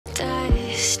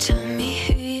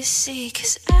you see,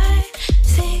 'cause I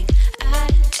think I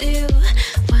do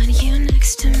want you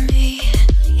next to me.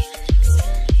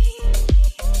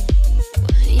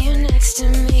 Want you next to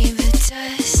me, but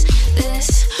does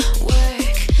this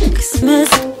work? 'Cause mess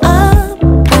up,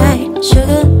 right,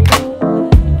 sugar.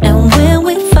 And when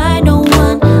we fight, no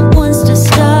one wants to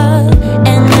stop.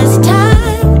 And as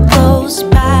time goes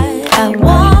by, I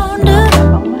wonder,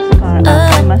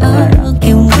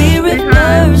 can we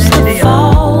reverse the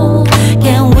fall?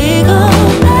 Can we go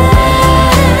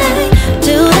back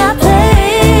to that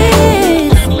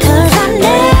place? 'Cause I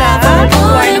never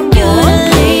want you to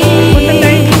leave.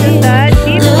 Looking back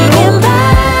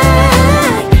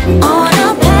on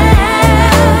our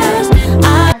past.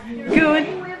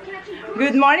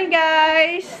 Good morning,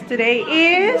 guys! Today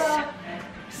is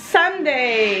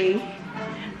Sunday,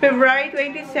 February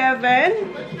 27.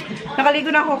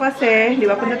 Nakaligo na ako kasi, di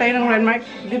ba, punta tayo ng Renmark.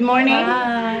 Good morning!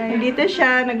 Hi! Nandito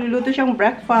siya, nagluluto siyang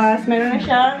breakfast. Meron na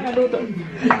siya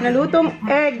nalutong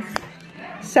eggs.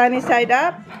 Sunny side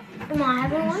up.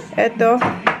 Ito.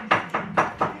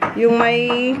 Yung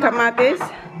may kamatis.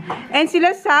 And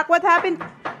sila Sak, what happened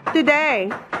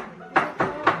today?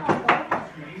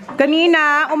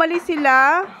 Kanina, umalis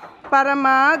sila para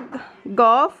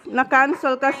mag-golf.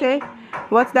 Na-cancel kasi.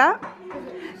 What's that?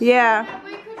 Yeah.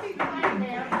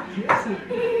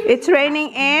 It's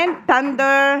raining and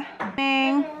thunder.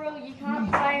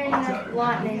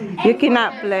 You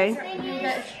cannot play.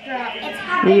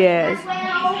 Yes.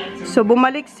 So,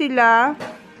 bumalik sila.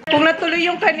 Kung natuloy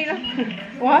yung kanila...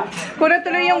 What? Kung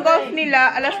natuloy yung golf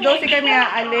nila, alas 12 kami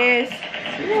aalis.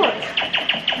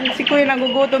 Si Kuya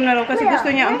nagugutom na raw kasi gusto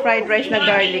niya ang fried rice na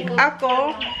garlic.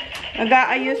 Ako,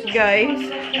 nag-aayos, guys.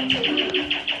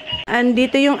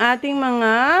 Andito yung ating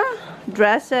mga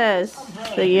dresses.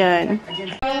 So, yan.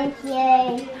 Thank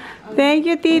you. Thank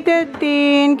you, Tita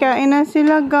Tin. Kain na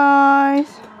sila, guys.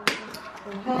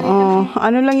 Oh,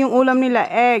 ano lang yung ulam nila?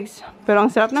 Eggs. Pero ang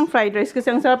sarap ng fried rice kasi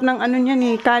ang sarap ng ano niya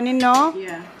ni kanin, no?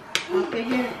 Yeah. Okay,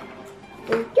 here.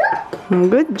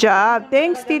 Good job.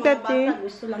 Thanks, Tita Tin.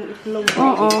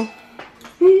 Oo.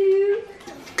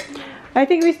 I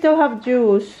think we still have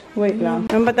juice. Wait lang.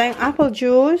 Meron ba tayong apple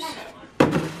juice?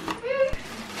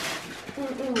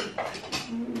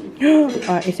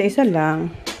 Isa-isa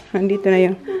lang. Nandito na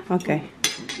yung... Okay.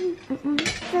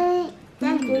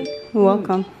 Thank you.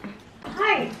 Welcome.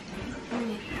 Hi.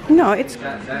 No, it's...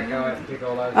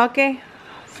 Okay.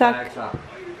 Sak.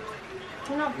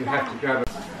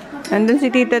 Andun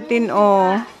si Tita Tin,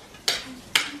 oh.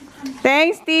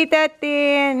 Thanks, Tita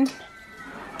Tin.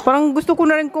 Parang gusto ko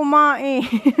na rin kumain.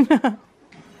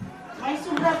 May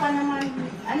sobra pa naman.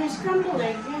 Ano, scrambled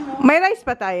egg, you know? May rice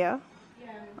pa tayo?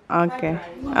 Okay.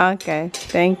 Okay.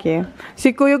 Thank you.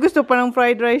 Si Kuya gusto pa ng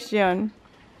fried rice yan.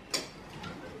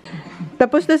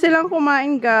 Tapos na silang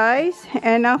kumain, guys.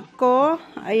 And ako,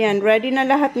 ayan, ready na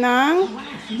lahat ng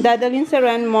dadalhin sa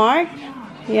Renmark.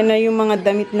 Yan na yung mga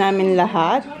damit namin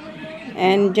lahat.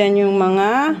 And dyan yung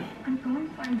mga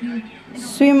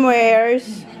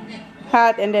swimwears,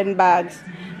 hat, and then bags.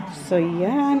 So,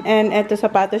 yan. And eto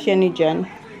sapatos yan ni Jen.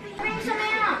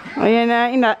 Ayan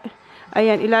na,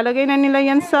 ayan, ilalagay na nila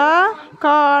yan sa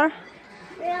car.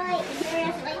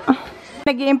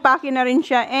 Nag-i-impake na rin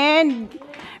siya. And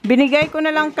binigay ko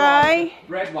na lang kay...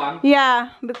 Red one?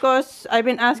 Yeah, because I've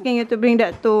been asking you to bring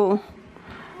that to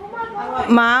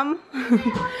Mom.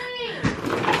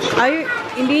 Ay,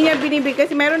 hindi niya binibigay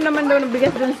kasi meron naman daw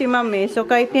bigas doon si Mom eh. So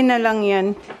kahit tin na lang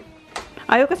yan.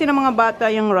 Ayaw kasi ng mga bata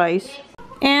yung rice.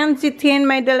 And si Tin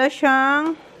may dala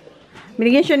siyang...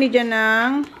 Binigyan siya ni Jan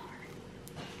ng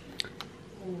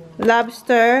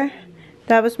lobster.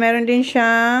 Tapos meron din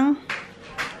siyang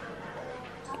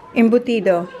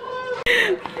embutido.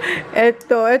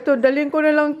 Eto, dalhin ko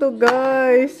na lang to,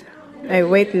 guys. Ay,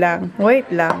 wait lang.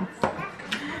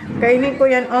 Kainin ko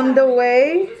yan on the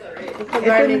way. Ito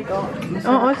garlic ko.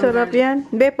 Oo, sarap yan.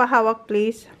 Be, pahawak,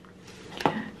 please.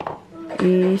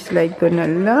 I-slide ko na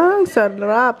lang.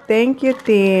 Sarap. Thank you,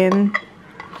 Tin.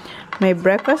 May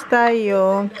breakfast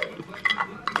tayo.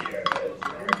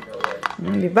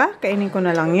 Diba? Kainin ko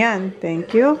na lang yan.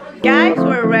 Thank you. Guys,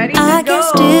 we're ready to go. I can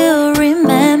still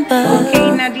remember. Okay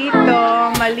na dito.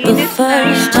 Malinis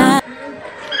na.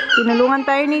 Tinulungan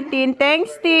tayo ni Tin.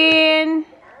 Thanks, Tin.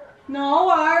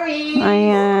 No worries.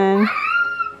 Ayan.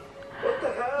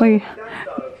 Uy.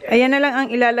 Ayan na lang ang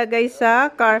ilalagay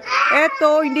sa car.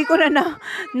 Eto, hindi ko na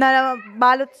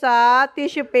balot sa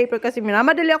tissue paper kasi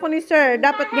minamadali ako ni Sir.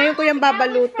 Dapat ngayon ko yung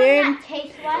babalutin.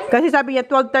 Kasi sabi niya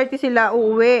 12:30 sila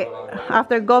uuwi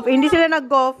after golf. Hindi sila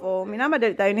nag-golf. Oh,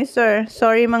 minamadali tayo ni Sir.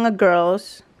 Sorry mga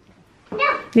girls.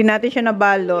 Hindi natin siya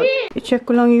nabalot. I-check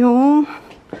ko lang yung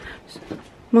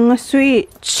mga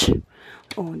switch.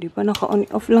 Oh, di ba naka-on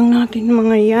off lang natin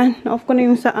mga yan. Na-off ko na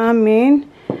yung sa amin.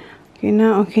 Okay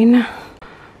na, okay na.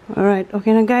 Alright,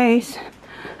 okay na guys.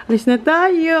 Alis na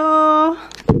tayo.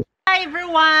 Hi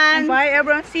everyone! Bye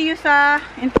everyone. See you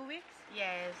in 2 weeks?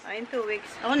 Yes. In 2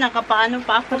 weeks. Oh, nakapaano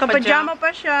pa ako. Naka-pajama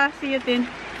pa siya. See you din.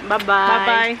 Bye-bye.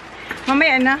 Bye-bye.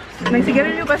 Mamaya na.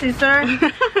 Nagsigarilyo pa si sir.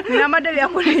 Minamadali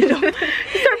ako dito.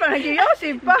 Si sir pa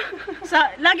nag-iosip pa.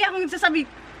 Lagi akong nagsasabi,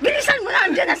 bilisan mo na,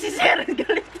 andyan na si Sir.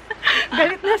 Galit.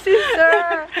 Galit na si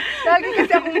sir. Lagi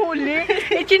kasi akong huli.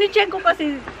 Chine-check ko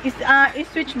kasi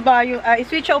i-switch ba yung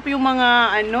i-switch off yung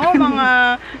mga mga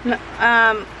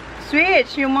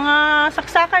switch, yung mga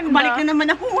saksakan ba. Balik na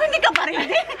naman ako. Hindi ka pa rin.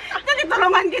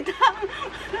 Nalitulungan kita.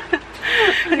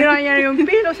 Ginaya yung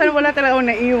pilo. Sana wala talaga akong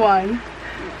naiwan.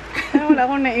 Sana wala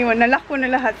akong naiwan. Nalock ko na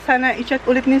lahat. Sana i-check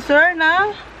ulit ni sir na.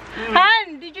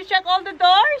 Han, did you check all the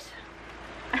doors?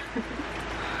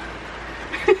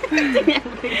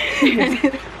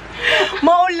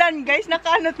 Maulan guys,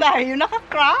 naka-ano tayo,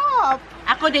 naka-crop.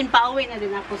 Ako din, pauwi na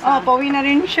din ako sa... Oh, pauwi na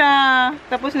rin siya.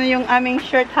 Tapos na yung aming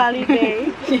short holiday.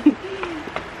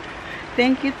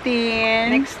 Thank you,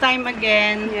 Tin. Next time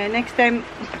again. Yeah, next time.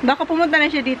 Baka pumunta na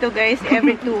siya dito guys,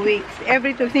 every 2 weeks.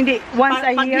 Every 2 weeks, hindi once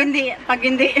a year. Pag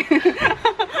hindi.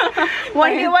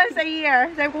 Once a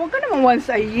year. Sabi ko, huwag ka naman once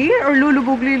a year or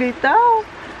lulubog lilitaw.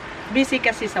 Busy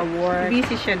kasi sa work.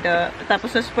 Busy siya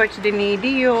tapos sa sports din ni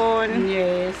Dion.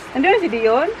 Yes. Andun si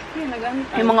Dion? Yeah,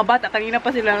 nagamit Yung mga bata, kanina pa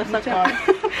sila nasa car.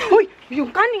 Uy, yung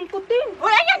kaning kutin.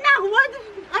 Uy, ayan na! What?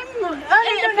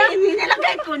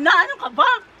 Nilagay ko na. Ano ka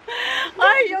ba?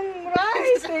 Ay, yung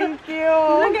rice. Thank you.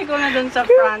 Nilagay ko na dun sa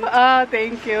front.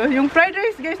 Thank you. Yung fried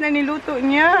rice, guys, na niluto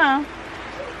niya.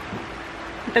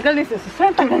 Tagal ni sir.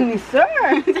 Tagal ni sir.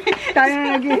 Tayo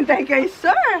na naghihintay kay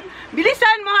sir.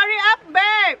 Bilisan mo, hurry up,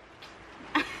 babe.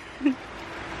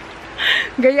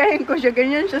 Gayahin ko siya.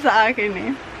 Ganyan siya sa akin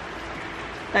eh.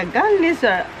 Tagal ni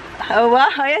sir. Wow,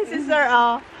 ayan si sir.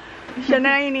 Siya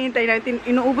na hinihintay natin.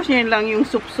 Inuubos niya lang yung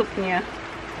soup-soup niya.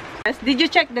 Did you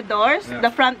check the doors? Yeah.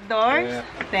 The front doors? Yeah.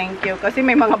 Thank you. Kasi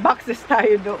may mga boxes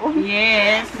tayo doon.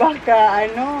 Yes. Baka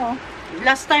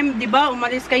last time, di ba,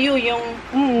 umalis kayo, yung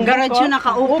garage yun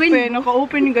naka-open.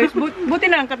 Naka-open guys. Buti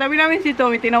na lang, katabi namin si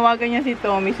Tommy. Tinawagan niya si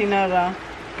Tommy, si Nara.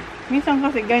 Minsan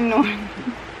kasi gano'n.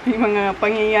 May mga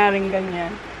pangyayaring ganyan.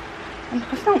 Ang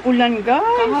lakas ng ulan,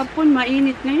 guys. Kahapon,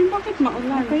 mainit. Ngayon, bakit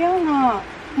maulan? Kaya nga.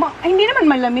 Hindi naman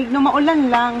malamig, no?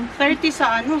 Maulan lang. 30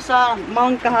 sa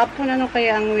Mount kahapon. Ano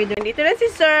kaya ang weather? Dito na si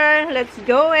Sir. Let's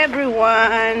go,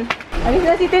 everyone. Alis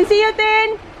na si Tin. See you,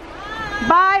 Tin.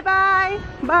 Bye, bye.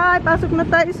 Bye. Pasok na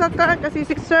tayo sa car kasi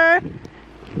si Sir.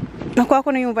 Nakuha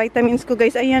ko na yung vitamins ko,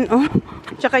 guys. Ayan, oh.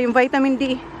 Tsaka yung vitamin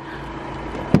D.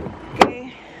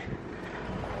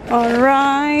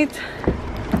 Alright.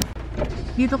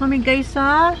 Dito kami guys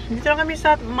dito kami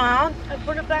sa Mount.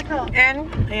 And,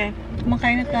 ayan,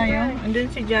 kumakain na tayo. Andun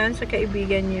si Jan sa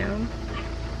kaibigan niya.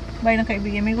 Bahay ng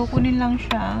kaibigan. May kukunin lang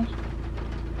siya.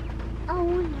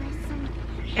 Oh, nice.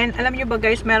 And alam niyo ba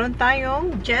guys, meron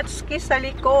tayong jet ski sa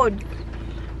likod.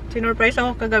 Sinurprise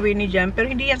ako kagabi ni Jan,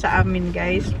 pero hindi yan sa amin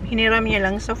guys. Hiniram niya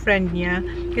lang sa friend niya.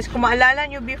 Kasi kung maalala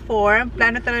nyo before,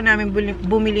 plano talaga namin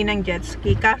bumili ng jet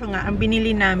ski. Kaso nga, ang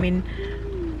binili namin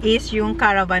is yung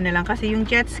caravan na lang. Kasi yung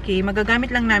jet ski,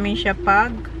 magagamit lang namin siya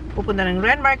pag pupunta ng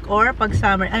Renmark or pag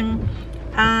summer.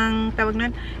 Ang tawag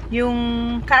nun, yung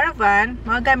caravan,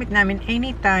 magagamit namin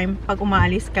anytime pag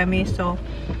umaalis kami. So,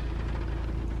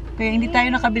 kaya hindi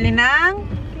tayo nakabili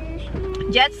ng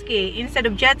jet ski. Instead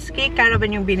of jet ski,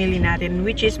 caravan yung binili natin.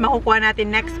 Which is, makukuha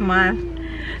natin next month.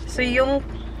 So, yung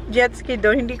jet ski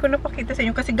doon, hindi ko napakita sa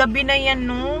inyo. Kasi gabi na yan,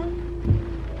 no?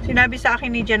 Sinabi sa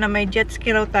akin ni Jan na may jet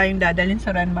ski raw tayong dadalhin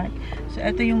sa Renmark. So,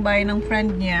 ito yung bahay ng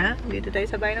friend niya. Dito tayo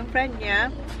sa bahay ng friend niya.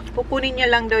 Kukunin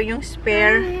niya lang daw yung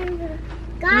spare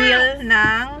wheel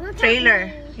ng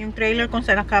trailer. Yung trailer kung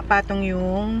saan nakapatong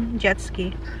yung jet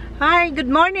ski. Hi!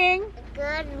 Good morning!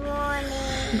 Good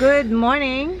morning. Good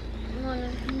morning!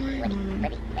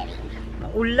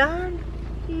 Ulan.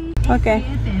 Okay.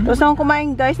 Tapos na akong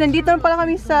kumain guys. Nandito na pala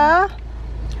kami sa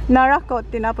Narakot.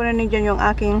 Tinapon na ni Jan yung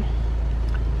aking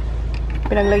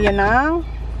pinaglagyan ng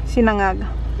sinangag.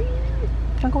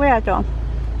 Saan ko kaya ito?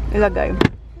 Ilagay.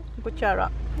 Kutsara.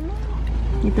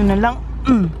 Ito na lang.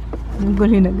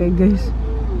 Naguli na guys.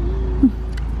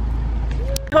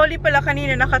 Holy pala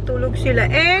kanina nakatulog sila.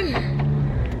 And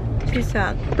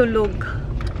isa, tulog.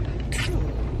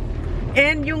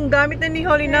 And yung gamit na ni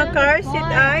Holly na car seat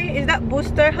ay, is that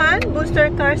booster hand? Booster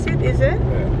car seat, is it?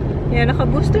 Yeah,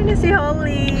 naka-booster na si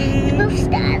Holly.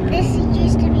 Booster. This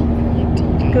used to be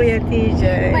Kuya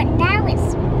TJ. But now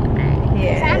it's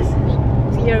Yes.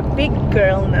 You're a big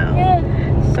girl now. Yeah.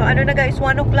 So ano na guys,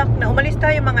 1 o'clock na. Umalis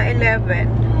tayo mga 11.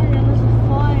 There was a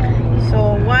fire.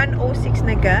 So 1:06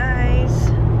 na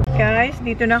guys. Guys,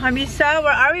 dito na kami sa,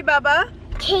 where are we, Baba?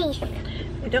 Teeth.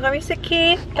 Dito kami sa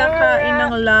Keith, kakain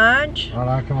ng lunch.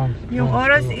 Alright, come on. Yung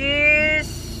oras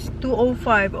is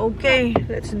 2:05. Okay,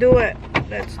 let's do it.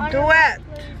 Let's do it.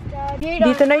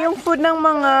 Dito na yung food ng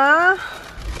mga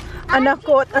anak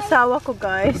ko at asawa ko,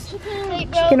 guys.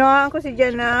 Kinuhaan ko si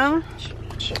Jan ng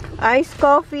iced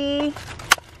coffee.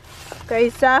 Kay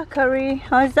Zachary.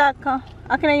 How's that?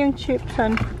 Akin na yung chips,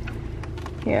 son.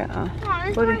 Yeah.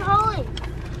 This one's Holly.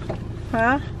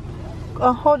 Huh?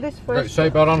 Oh, hold this Got your first.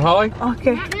 seatbelt on, Holly?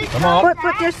 Okay. Come on.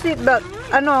 Put your seatbelt.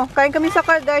 Ano, kain kami sa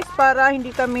car, guys, para hindi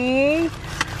kami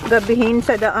gabihin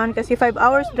sa daan. Kasi 5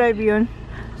 hours drive yun.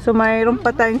 So, mayroon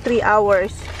pa tayong 3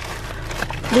 hours.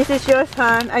 This is yours,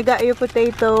 Han. I got you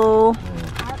potato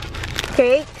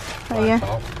cake. Ayan.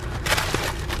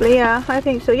 Yeah, I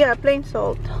think so. Yeah, plain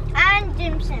salt. And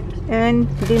dim sums. And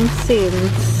dim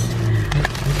sims.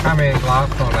 Come here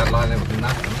last time, Adelaide, there was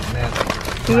nothing. Now,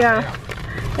 Yeah.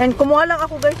 And kumuha lang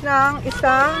ako, guys, ng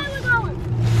isang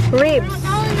ribs.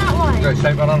 got your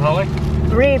seatbelt on, Holly?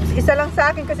 Ribs. Isa lang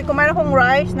sa akin kasi kumain akong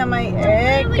rice na may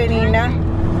egg kanina.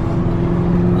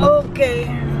 Okay.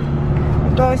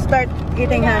 Go start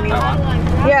eating, honey.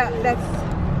 Yeah, that's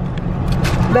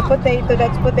the potato.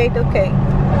 That's potato cake.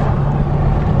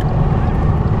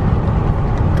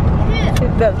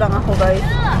 Seatbelt lang ako, guys.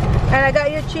 And I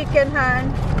got your chicken, Han.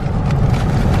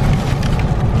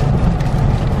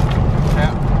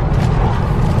 Yeah.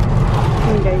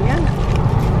 Ganyan.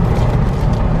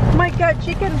 Oh my God,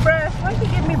 chicken breast. Why she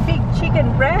give me big chicken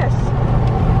breast?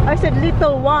 I said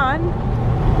little one.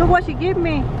 Look what she give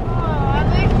me. I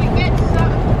wish you get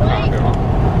something.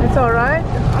 It's alright.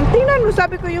 Ang tingnan mo,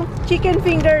 sabi ko yung chicken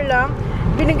finger lang.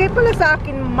 Binigay pala sa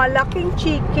akin malaking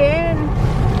chicken.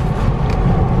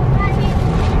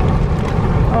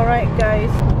 Alright,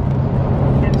 guys.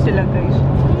 Yan sila, guys.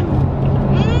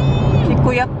 Si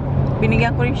Kuya,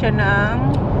 binigyan ko rin siya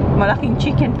ng malaking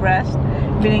chicken breast.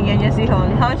 Binigyan niya si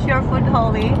Holly. How's your food,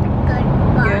 Holly? Good.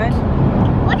 Good?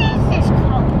 What is this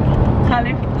called?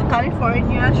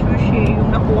 California sushi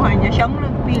yung nakuha niya. Siyang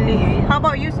nagpili eh. How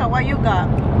about you, Sa? What you got?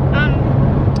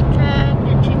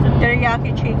 Chicken.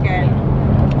 Teriyaki chicken.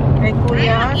 Kay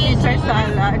Kuya, Caesar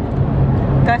salad.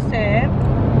 Kasi,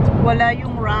 wala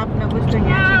yung wrap na gusto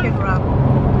niya. Chicken wrap.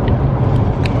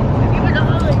 Give it to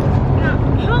Holly. No.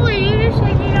 Holly, you just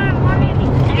said you don't want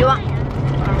anything. You want?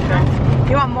 Okay.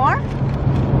 You want more?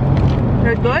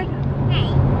 They're good?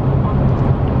 Hey.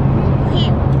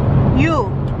 You. You?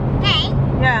 Hey.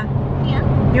 Yeah. Yeah.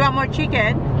 You want more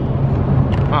chicken?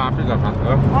 Oh, I forgot that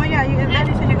though. Oh yeah,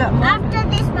 Daddy said you got more. After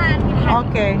this one, I'm gonna have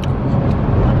Okay.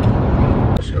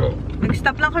 Let's go.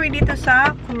 Nag-stop lang kami dito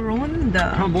sa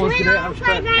Coronda. Come on, boys, get out. I'm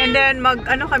straight. And then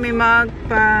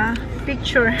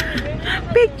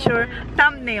picture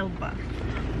thumbnail ba?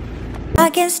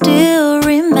 I can still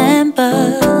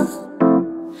remember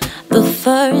the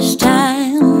first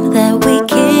time that we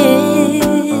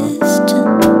kissed.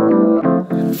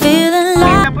 Feeling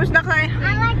like Tapos na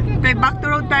kay back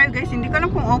to road tayo, guys. Hindi ko alam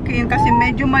kung okay yun kasi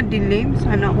medyo madilim.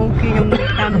 Sana okay yung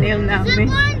thumbnail namin.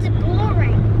 Lines are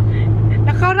boring.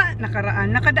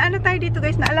 Nakadaan na tayo dito,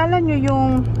 guys. Naalala nyo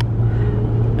yung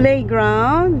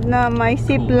playground na may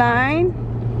zip line?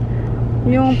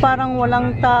 Yung parang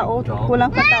walang tao, walang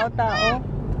katao-tao.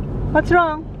 What's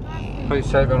wrong? Put your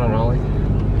seatbelt on, Holly.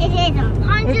 It is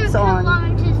 100 It's on.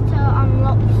 kilometers to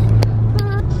unlock.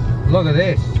 Look at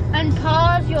this. And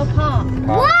pause your car.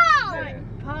 Wow!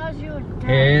 Pause your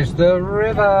Here's the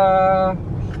river.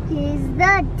 Here's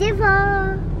the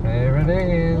diver. There it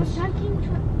is.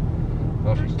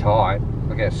 Oh, she's tired.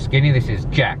 Look how skinny this is,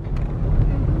 Jack.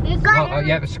 Oh,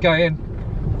 yeah, let's go in.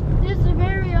 There's the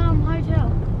very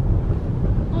hotel.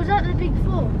 Was that the big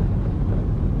four?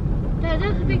 No,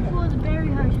 that's the big four, the Berry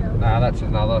Hotel. No, that's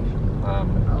another.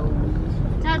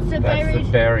 That's the That's the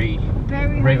Berry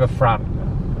riverfront.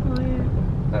 Oh yeah.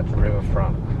 That's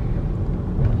riverfront.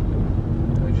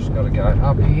 We just got to go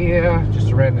up here, just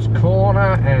around this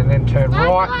corner, and then turn That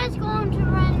right. guy's going to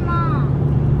Renmark.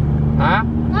 Huh?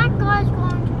 That guy's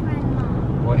going to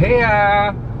Renmark. We're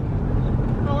here.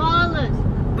 Koalas.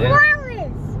 Yeah.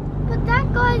 Koalas. But that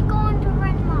guy's going to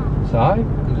Renmark. So,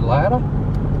 is it louder?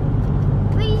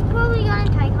 But he's probably going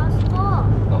to take us far.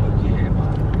 Oh yeah,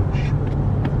 mate.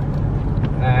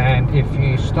 And if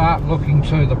you start looking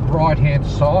to the right-hand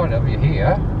side of you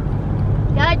here,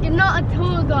 Dad, you're not a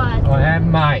tour guide. I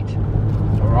am, mate.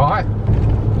 All right.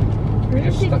 You're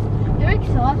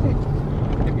excited.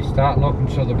 If you start looking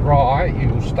to the right, you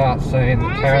will start seeing the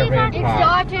caravan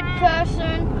park. Excited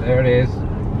person. There it is.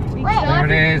 There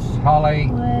it is, Holly.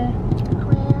 Where?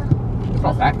 There's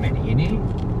not that many in here.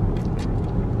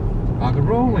 I could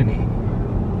roll in here.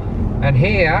 And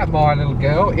here, my little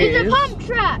girl It's is... a pump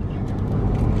track.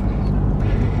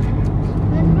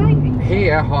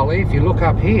 Here, Holly, if you look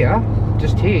up here,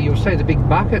 just here, you'll see the big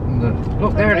bucket and the...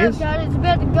 Look, there it is. Dad, it's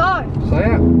about to go. See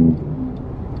it?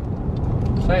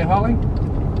 See it, Holly?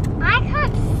 I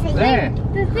can't see There.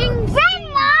 The thing's...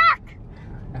 Renmark!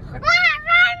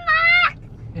 Renmark!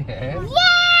 Yeah.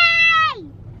 Yay!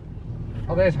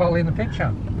 Oh, there's Holly in the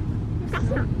picture. That's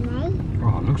not me.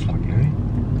 Oh, it looks like me.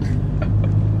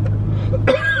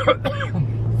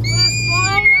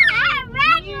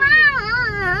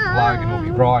 Logan will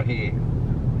be right here.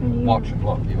 Watch it,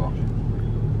 look, you watch it.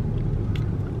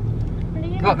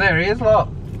 Look, there he is, look.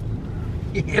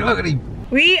 Yeah, look at him.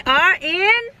 We are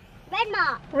in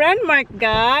Renmark. Renmark,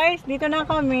 guys. Dito na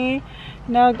kami.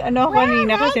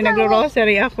 Kanina kasi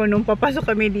nagro-rosary ako nung papasok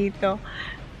kami dito.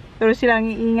 Pero silang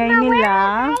iingay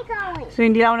nila. So,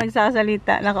 hindi ako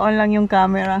nagsasalita. Naka-on lang yung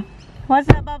camera. What's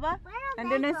up, Baba?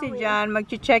 Nandun na si John.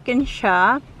 Mag-check-in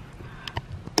siya.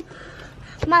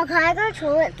 Mom, can I go to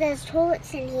toilet? There's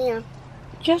toilets in here.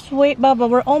 Just wait, Baba.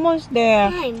 We're almost there.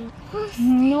 Fine.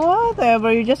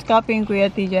 Whatever. You're just copying Kuya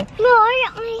TJ. No,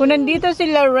 Kung nandito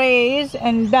sila Reyes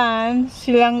and Dan,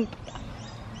 silang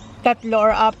tatlo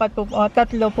or apat,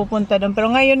 tatlo pupunta doon. Pero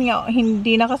ngayon nga,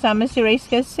 hindi nakasama si Reyes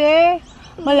kasi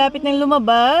malapit nang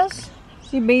lumabas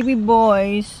si baby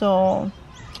boy. So,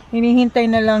 hinihintay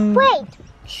na lang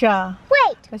siya.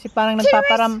 Wait. Kasi parang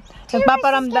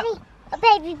nagpaparamdam. A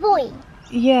baby boy.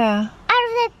 Yeah.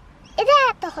 Is they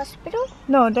at the hospital?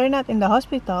 No, they're not in the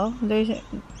hospital. They're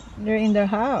in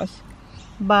their house.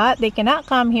 But they cannot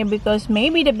come here because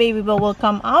maybe the baby boy will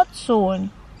come out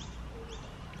soon.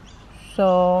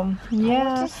 So,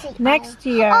 yeah. Next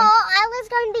year. Oh, I was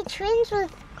going to be twins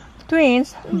with...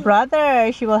 Twins?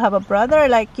 Brother. She will have a brother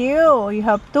like you. You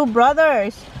have 2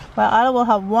 brothers. But I will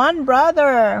have 1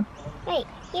 brother. Wait,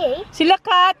 you? Sila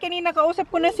Kat. Kanina kausap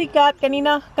ko na si Kat.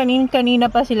 Kanina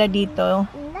pa sila dito.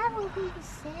 That will be the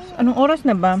same. Anong oras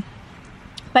na ba?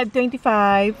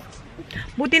 5:25.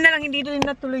 Buti na lang hindi rin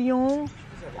natuloy yung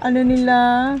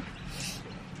nila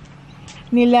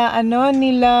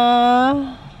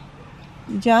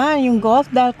dyan, yung golf.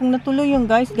 Dahil kung natuloy yung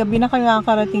guys, gabi na kayo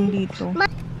nakakarating dito.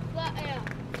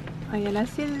 Ayan na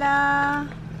sila.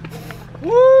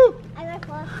 Woo!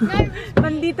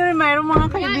 Nandito rin mayroong mga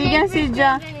kaibigan si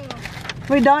Ja.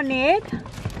 We don't need?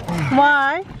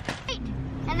 Why?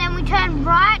 And then we turn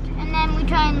right, and then we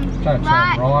turn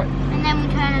right, and then we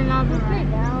turn another right.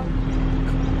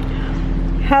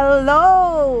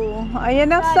 Hello! Ayan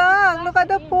na Sang! Look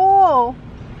at the pool!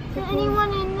 Is there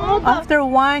anyone in there? After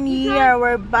 1 year,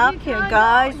 we're back here,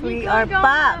 guys. We are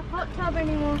back. Hot tub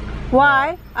anymore.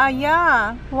 Why?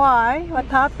 Yeah. Why?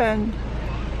 What happened?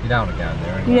 You don't want to go in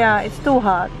there anyway. Yeah, it's too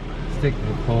hot. Stick to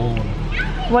the pool.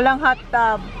 Walang hot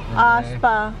tub.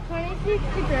 Spa. 26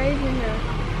 degrees in there.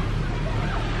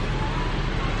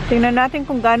 Tingnan natin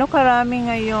kung gaano karami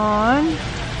ngayon.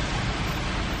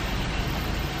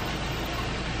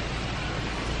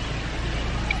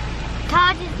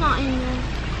 Taj is not in there.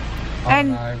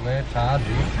 And- Oh no, where Taj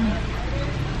is.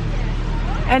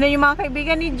 And then yung mga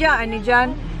kaibigan ni Jan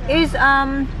is,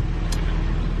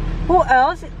 who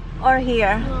else are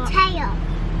here? Tail.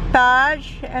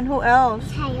 Taj, and who else?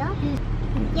 Tail.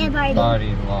 Yeah, Birdie.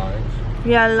 Birdie and Logs.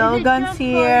 Yeah, Logan's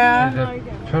here.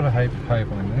 There's a heap of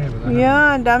people in there. But they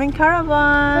Yeah, daming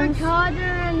caravans. Carter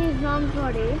and his mom's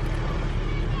body.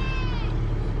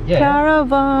 yeah.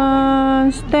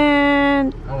 Caravan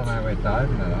stand. I don't know where Dave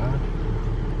and that are.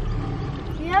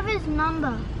 You have his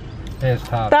number. There's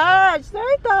Taj. Taj!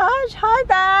 There, Taj! Hi,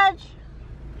 Taj!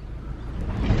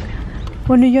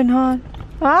 Ano yan, Han?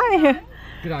 Hi!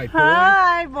 G'day, boy.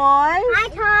 Hi, boys! Hi,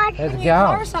 Todd. How's it Can you going?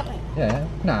 order something? Yeah.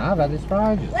 No, I've had this for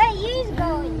ages. Where are you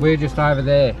going? We're just over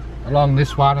there, along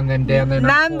this one, and then down there.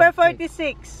 Number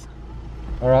 46.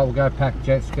 All right, we'll go pack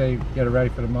jet ski, get it ready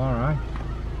for tomorrow.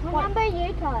 What number are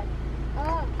you, Todd?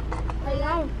 Oh,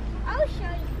 I'll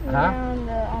show you. Huh? Down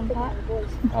the unpack.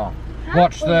 Oh,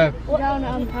 watch the Down the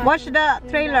unpack. Watch the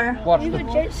trailer. watch You the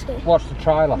would jet ski. watch the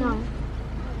trailer. No.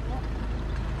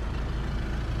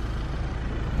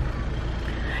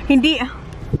 Hindi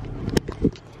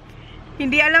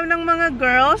alam ng mga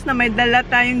girls na may dala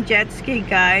tayong jet ski,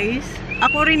 guys.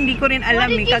 Ako rin, hindi ko rin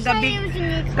alam eh.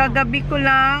 Kagabi ko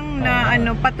lang na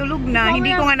patulog na.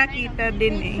 Hindi ko nga nakita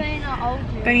din eh.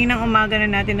 Kaninang umaga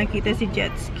na natin nakita si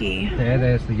jet ski. There,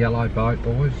 there's the yellow boat,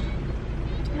 boys.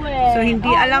 So,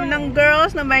 hindi alam ng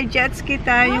girls na may jet ski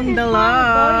tayong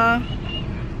dala.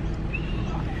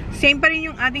 Same pa rin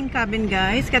yung ating cabin,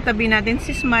 guys. Katabi natin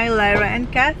si Smile, Lyra, and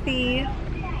Kathy.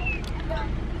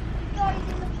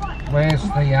 Where's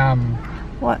the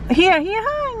What? Here,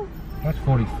 hon. That's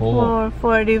 44.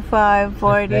 45,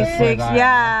 46. That's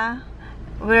Yeah.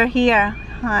 We're here,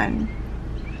 hon.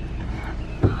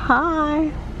 Hi.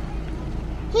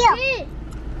 Here.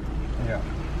 Yeah.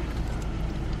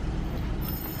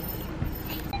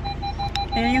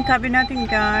 Ayan yung cabin natin,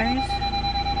 guys.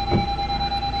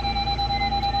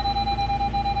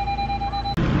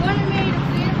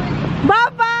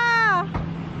 Baba!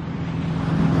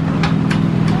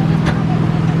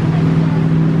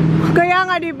 Kaya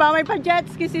nga, diba? May pa-jet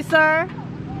ski si sir.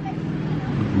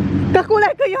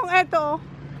 Kakulay ko yung eto.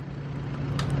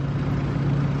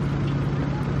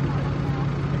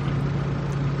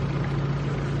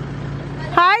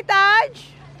 Hi, Taj!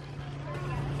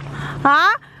 Ha?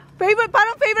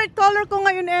 Parang favorite color ko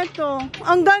ngayon eto.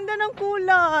 Ang ganda ng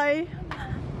kulay.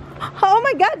 Oh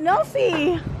my God,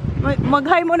 Nelsie!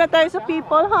 Mag-hi muna tayo sa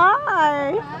people.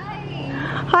 Hi!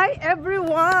 Hi,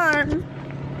 everyone!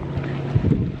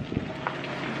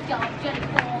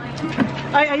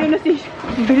 Ay, ayun na si...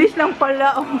 Bilis lang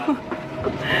pala.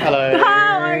 Hello.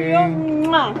 How are you?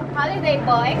 Holiday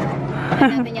boy.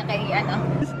 Ano niya kay ano?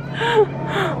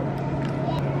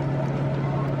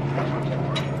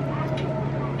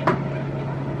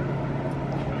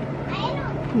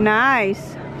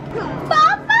 Nice.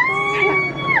 Papa!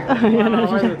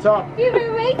 Over the top. We've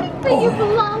been waiting for you for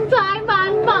a long time,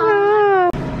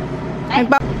 Mama.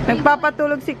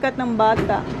 Nagpapatulog si Kat ng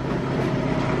bata.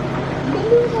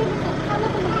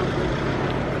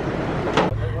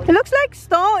 It looks like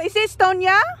stone. Is it stone,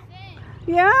 yeah?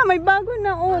 Yeah, may bago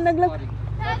na. Oh,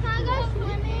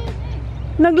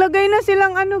 naglagay na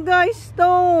silang ano, guys,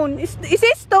 stone. Is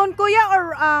it stone, kuya,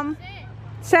 or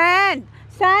sand?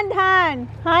 Sand, Han.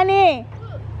 Honey.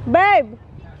 Babe.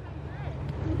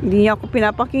 Hindi niya ako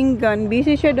pinapakinggan.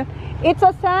 Busy siya. It's a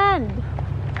sand.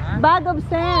 Bag of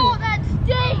sand. Oh, that's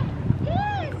steak.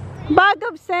 Yes. Bag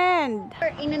of sand.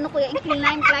 Inano ko yan,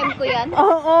 climb ko yan.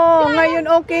 Oo, ngayon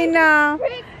okay na.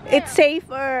 It's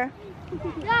safer.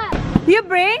 You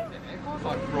bring?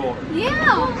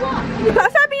 Yeah.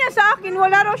 Sabi niya sa akin,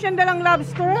 wala raw siyang dalang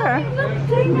lobster.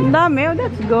 Ang dami, oh,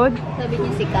 that's good. Sabi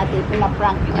niya si Kat,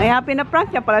 pinaprank. Ay,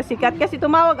 pinaprank niya pala si Kat. Kasi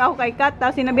tumawag ako kay Kat,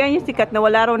 tapos sinabihan niya si Kat na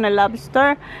wala raw na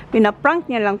lobster. Pinaprank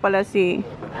niya lang pala si...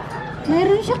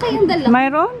 Mayroon siya kayong dala.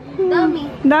 Mayroon? Dami.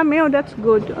 Dami, oh, that's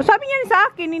good. Sabi niya sa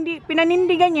akin, hindi,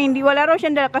 pinanindigan niya, hindi wala raw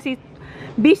siyang dala kasi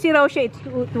busy raw siya.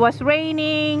 It was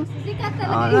raining. Si Kat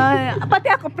talaga. Pati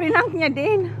ako, prinank niya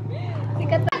din. Si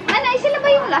Kat. Ano, sila ba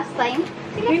yung last time?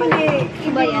 Sila pa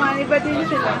iba yan. Iba din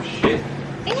sila.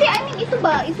 Hindi, I mean, ito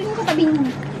ba? Ito yung katabi nyo.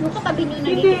 Yung katabi nyo na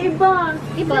Hindi, dito. iba.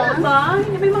 Iba? Sila ba?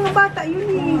 May mga bata yun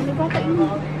eh. May bata yun.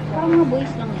 Parang mga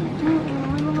boys lang yan.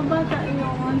 May mga bata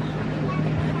yun.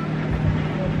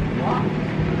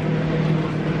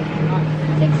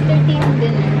 6:30 yung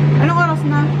dinner. Anong oras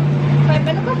na? 5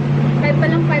 ano ba? 5 pa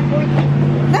lang,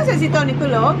 5:40. Nasa si Tony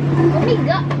tulog?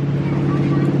 Umiga.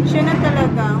 Siya na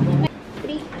talaga.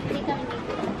 3 kami dito.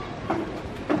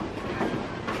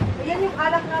 Ayan yung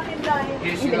alak natin dahil.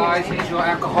 Yes, you guys, here's your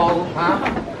alcohol, huh?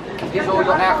 Here's all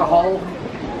your alcohol.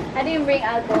 I didn't bring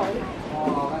alcohol.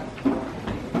 Oh,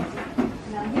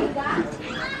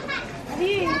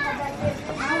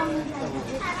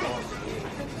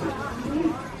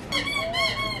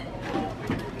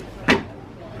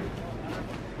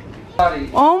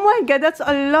 Oh my God, that's a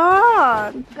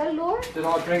lot. Galore? Did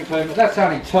I drink too much? That's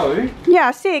only 2. Yeah,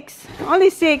 6.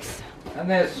 Only 6. And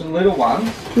there's some little ones.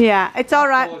 Yeah, it's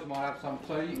alright. Boys might have some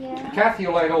too. Yeah. Kathy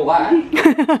will eat all that.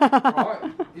 Right?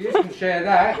 You can share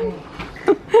that.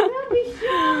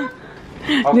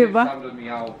 I'll give Diba? some to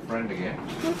my old friend again.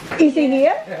 Is he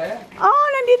here? Yeah. Oh,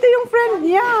 nandito yung friend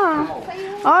niya.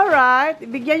 Alright,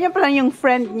 bigyan niya pala yung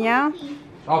friend niya.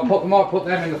 Might put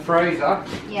them in the freezer.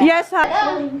 Yes, ha?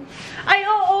 Ay,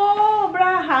 oo,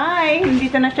 bra, hi.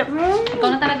 Nandito na siya. Ikaw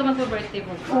na talaga mag-birthday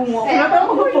mo. Oo, wala na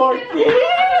ako 40.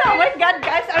 Oh my God,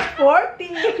 guys, are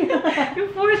 40.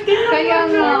 Yung 40 na. Kaya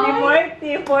nga.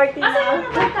 40 na.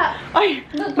 Ay,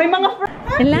 may mga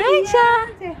friends. Elijah!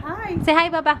 Say hi. Say hi,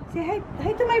 Baba. Say hi.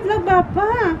 Hi to my vlog,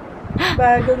 Papa.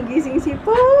 Bagong gising si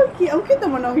Poki. Ang cute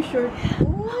naman ang shirt.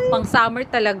 Uy. Pang summer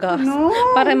talaga. No.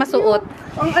 Para masuot.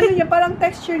 Ang ano niya, parang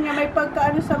texture niya, may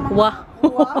pagkaano sa mga... Wow.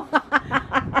 Wow.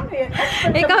 Ano yan?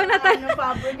 Expert Ikaw sa na mga talaga.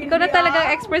 fabric. Ikaw na Hindi, talaga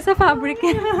expert sa fabric.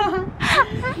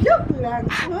 Joke lang.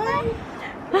 Ay,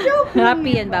 joke lang.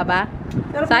 Happy yan, Baba.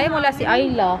 Sayang wala si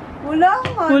Ayla. Wala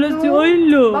nga. Wala no? si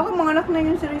Ayla. Baka mga anak na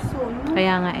yun si Rizon.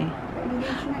 Kaya nga eh.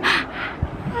 Engage na eh.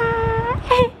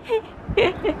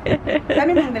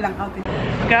 Dami mong nalang outfit.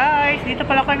 Guys, dito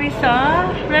pala kami sa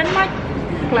Renmark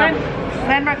Club.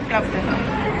 Renmark Club.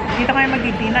 Dito kami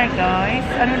magdi-dinner, guys.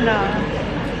 Ano na?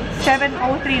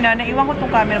 7:03 na. Naiwan ko itong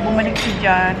camera. Bumalik si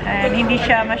John. And hindi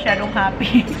siya masyadong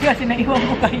happy. Kasi naiwan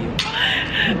ko kayo.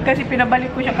 Kasi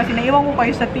pinabalik ko siya. Kasi naiwan ko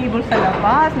kayo sa table sa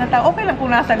labas. Okay lang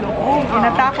kung nasa loob.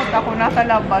 Natakot ako nasa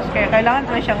labas. Kaya kailangan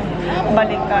ko na siyang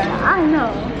balikan. I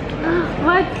know.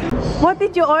 What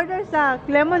did you order, Sak?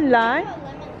 Lemon lime?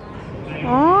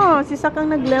 Oh, si Sak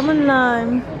ang nag-lemon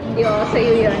lime. Hindi,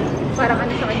 sa'yo yun. Parang ano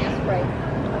sa kanya, Sprite.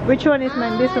 Which one is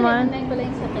mine? This one? Lemon lime pala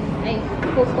yung sa kanya. Ay,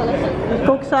 Coke pala sa kanya.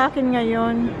 Coke sa akin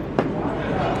ngayon.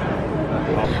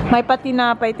 May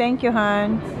patinapay. Thank you,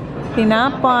 Han.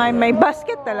 Tinapay. May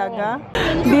basket talaga.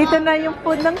 Dito na yung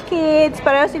food ng kids.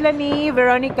 Pareho sila ni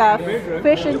Veronica.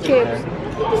 Fish and chips.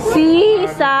 Si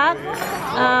Sak,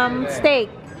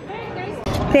 steak.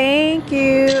 Thank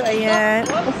you. Ayan.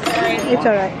 It's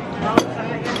alright.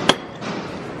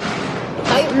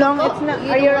 Long, it's not.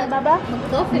 Are you baba?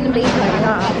 Mag-coffee na later.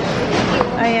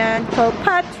 Ayan. So,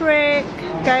 Patrick.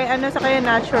 Kay ano sa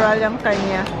kanya, natural yung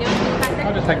kanya.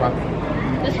 I'll just take one.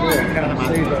 This one.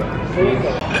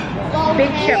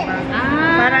 Big siya pa.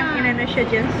 Parang inano siya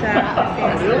dyan sa...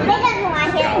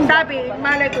 Sabi,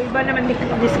 malay ko, iba naman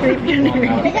description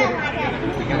nila.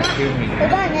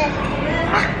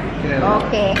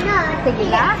 Okay. Sige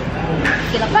lang.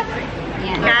 Sige lang pa.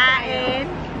 Yan. Kain.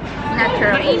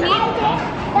 Natural.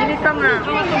 Minit pa nga.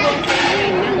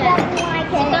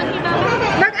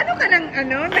 Mag-ano ka ng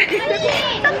ano?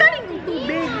 Tanggalin yung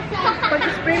tubig.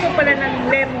 Pag-spray mo pala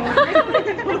ng lemon.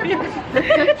 Hindi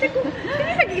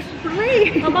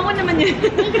nag-spray. Mabango naman yun.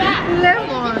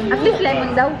 Lemon. At least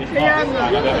lemon daw. Kaya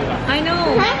nga. I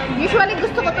know. Usually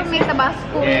gusto ko itong may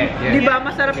tabasco. Di ba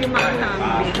masarap yung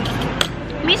makasama?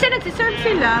 Minsan nagsiserve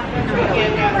sila.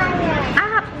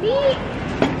 Di.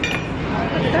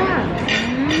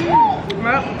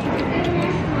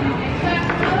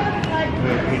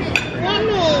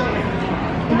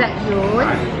 Is that good?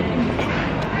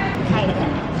 Ay,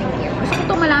 gusto ko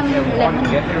itong malaman yung lemon.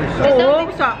 Oo,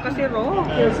 kasi raw.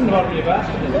 Kain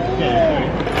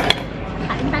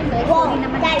tayo guys. Hindi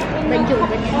naman medyo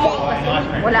ganyan.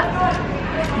 Kasi wala.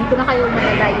 Hindi ko na kayo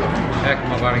magagayo.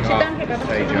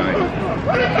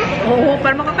 Oo,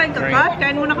 para makakain ka, Kat.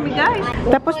 Kain muna kami, guys.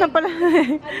 Tapos na pala.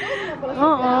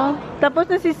 Oo. Tapos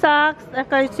na si Sax,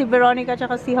 si Veronica,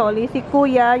 at si Holly. Si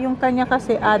Kuya, yung kanya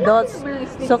kasi adults.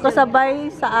 So,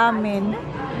 kasabay sa amin.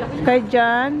 Kay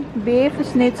John, beef,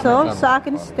 schnitzel. Sa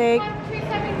akin, steak.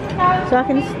 Sa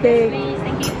akin, steak.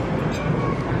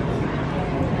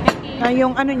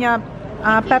 Yung ano niya,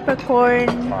 peppercorn.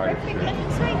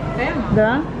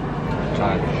 Da?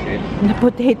 Na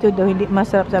potato daw, hindi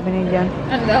masarap sabi niya dyan.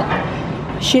 Ano daw?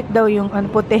 Shit daw yung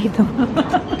potato.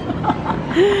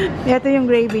 Ito yung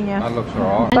gravy niya. That looks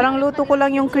alright. Parang luto ko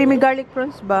lang yung creamy garlic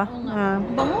prawns ba?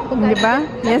 Di ba?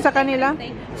 Yan sa kanila.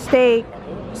 Steak,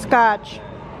 scotch.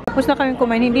 Tapos na kami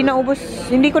kumain. Hindi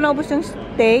ko naubos yung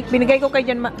steak. Binigay ko kay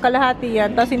Jan kalahati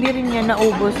yan. Tapos hindi rin niya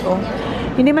naubos. Oh.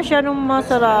 Hindi masyadong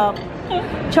masarap.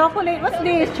 Chocolate. What's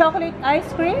this? Chocolate ice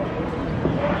cream?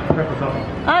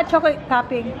 Chocolate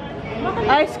topping.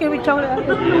 Ice cream with chocolate.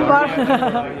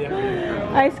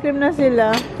 Ice cream na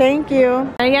sila. Thank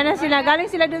you. Ayan na sila. Galing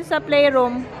sila dun sa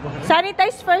playroom.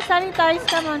 Sanitize first. Sanitize.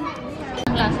 Come on.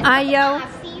 Ayaw.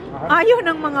 Ayaw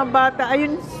ng mga bata.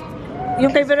 Ayun.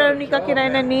 Yung kay Veronica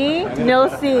kinain na ni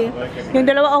Nelsie. Yung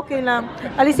dalawa okay lang.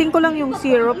 Alisin ko lang yung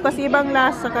syrup kasi ibang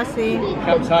lasa kasi.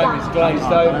 Comes home, it's glazed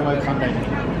over.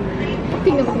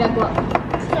 Tingnan mo ginagawa.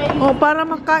 Oh, para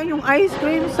makain yung ice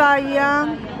cream,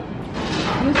 sayang.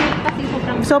 Yung syrup kasi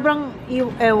Sobrang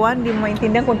ewan, di mo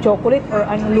maintindihan kung chocolate or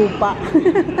ano lupa.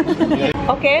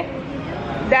 Okay?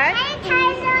 Done?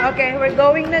 Okay, we're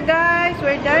going na guys.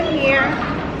 We're done here.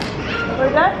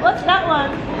 We're done? What's that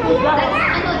one?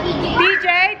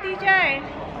 TJ,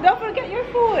 don't forget your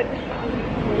food.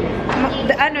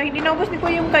 Hindi naubos ni ko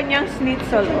yung kanyang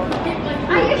schnitzel.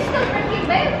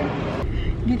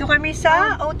 Dito kami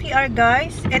sa OTR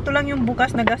guys. Ito lang yung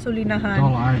bukas na gasolinahan.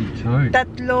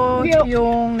 Tatlo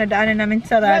yung nadaanan namin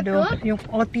sarado. Yung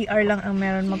OTR lang ang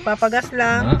meron. Magpapagas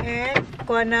lang. And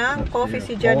kuha ng coffee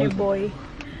si Johnny Boy.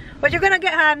 What you gonna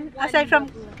get, Han? Aside from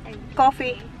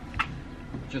coffee?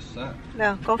 Just that.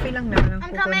 No, coffee lang naman ang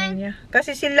kukunin niya.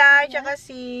 Kasi sila, tsaka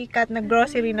si Kat,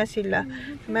 nag-grocery na sila.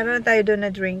 Meron na tayo doon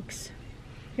na drinks.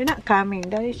 You're not coming.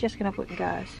 Daddy's just gonna put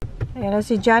gas. Ayan na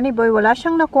si Johnny Boy. Wala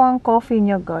siyang nakuha ang coffee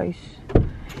niya, guys.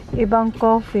 Ibang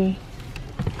coffee.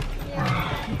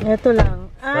 Ito lang.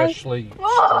 Freshly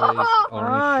squeezed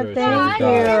orange juice. Thank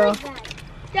you.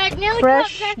 Dad, nearly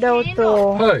Fresh daw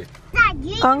to. Hey!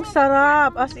 Ang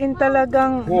sarap. As in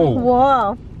talagang, Whoa.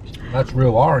 wow. That's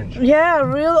real orange. Yeah,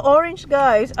 real orange,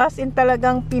 guys. As in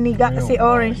talagang piniga Real si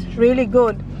orange. Really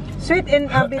good. Sweet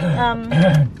and a bit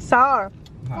sour.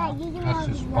 No, that's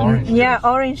just orange. Yeah,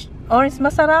 juice. orange.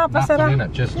 Masarap, Nothing masarap. in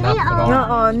it, just nothing but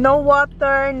orange. No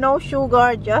water, no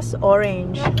sugar, just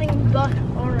orange. Nothing but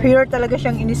orange. Pure talaga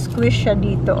siyang in-squeeze siya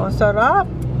dito. Ang sarap.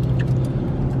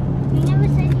 You never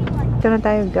said you like. Ito na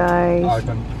tayo, guys.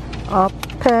 Open.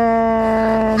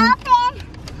 Open.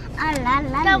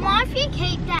 The Morphe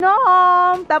cake that.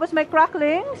 Nom! Tapos may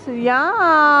cracklings.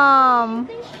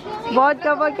 Yum!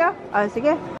 Vodka. Ah,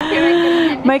 sige.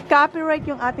 May copyright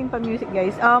yung ating pa-music,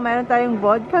 guys. Oh, meron tayong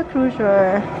vodka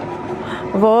cruiser.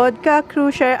 Vodka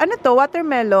cruiser. Ano to?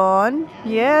 Watermelon?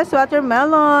 Yes,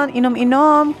 watermelon.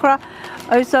 Inom-inom.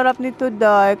 Ay, sarap nito,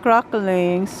 dahil.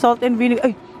 Cracklings. Salt and vinegar.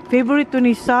 Ay, favorite to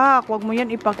ni Sak. Huwag mo yan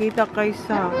ipakita kay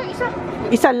Sak.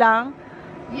 Isa lang?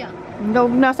 Yeah.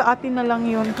 Nasa atin na lang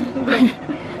yun.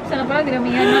 Sana pala,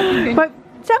 dinamihan natin.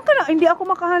 Saan ka na? Hindi ako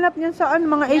makahanap niyan sa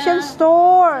mga Asian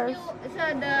stores.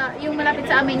 Yung malapit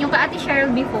sa amin, yung ka-Ate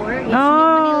Cheryl before, is yung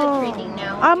Manila Trading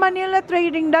now. Ah, Manila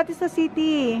Trading. That is the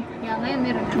city. Yeah, ngayon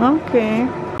meron na. Okay.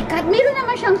 Kahit meron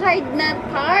naman siyang hard na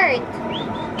tart.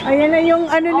 Ayan na yung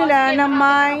ano nila na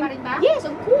may... Yes,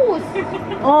 of course.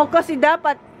 Oh, kasi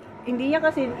dapat, hindi niya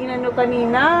kasi inano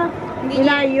kanina. Hindi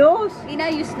Inayos.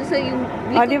 Inayos na sa yung...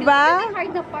 Oh, diba? May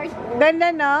hard na part. Ganda,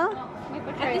 no?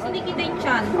 At least hindi kita yung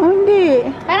chan. Oh, hindi.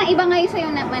 Parang iba nga yung sa'yo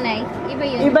na manay. Iba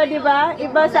yun. Iba, diba?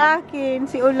 Iba sa akin,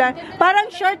 si Ulan. Parang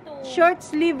short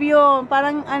sleeve yun.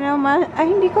 Parang ano, ay,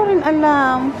 hindi ko rin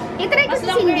alam. I-try ko si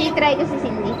Cindy.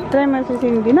 Try mo si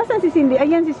Cindy. Nasaan si Cindy?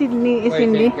 Ayan si Sydney.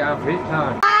 Cindy.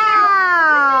 Wow!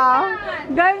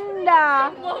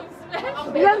 Ganda!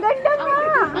 Yung ganda nga!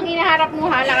 Ang hinaharap mo,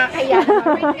 hala ka kaya.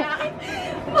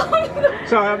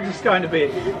 Sorry, I'm just going to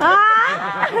bed.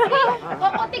 Ah!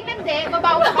 Kukunting nande,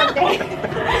 mabawa ka nande.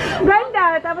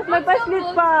 Ganda! Tapos may paslit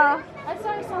pa.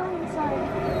 Sorry.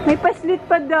 May paslit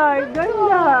pa daw.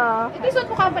 Ganda! Ito yung suot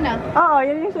mo ka ba na? Oo,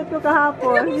 yan yung suot ko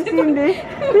kahapon. Si Cindy.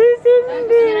 Si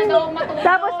Cindy!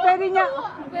 Tapos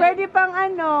pwede pang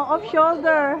off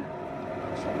shoulder.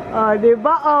 Oh,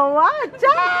 diba? Oh, wow!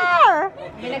 Char!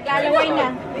 May naglalaway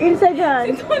na.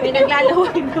 Instagram. May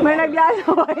naglalaway na. May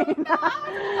naglalaway na.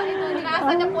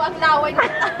 Nasa na po ang laway na.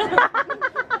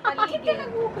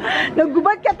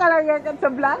 Naggubad ka talaga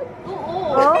sa vlog?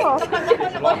 Oo.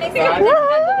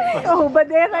 Oh,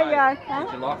 badera yan. Did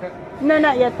you like it? No,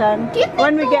 not yet, hon.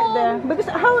 When we get there.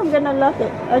 Because how I'm gonna lock it?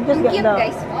 I'll just get Cute the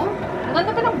guys. Oh. Ang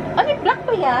ganda pa ng... Ano yung black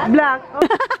pa yan? black.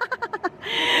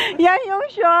 Yan yung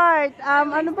short.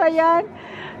 Ano pa yan?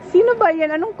 Sino ba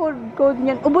yan? Anong code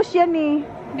niyan? Ubos yan eh.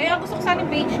 Kaya gusto ko sana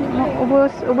yung page nito.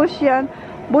 Ubos yan.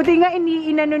 Buti nga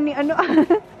inano ni ano.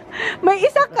 May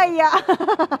isa kaya.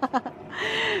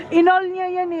 In-all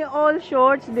niya yan eh. All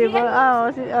shorts, di ba?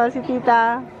 Si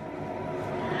tita.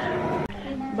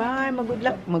 Bye.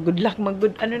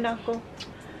 Ano na ako?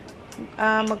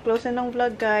 Mag-close na ng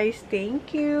vlog, guys.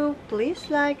 Thank you. Please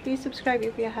like, please subscribe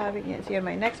if you haven't yet. See you in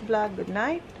my next vlog. Good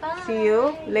night. Bye. See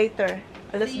you later.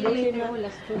 Alas 12 na.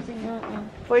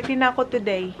 14 na ako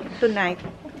tonight.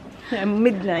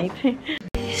 Midnight.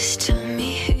 Please tell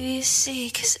me who you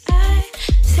see, 'cause I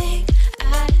think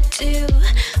I do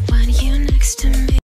when you next to me.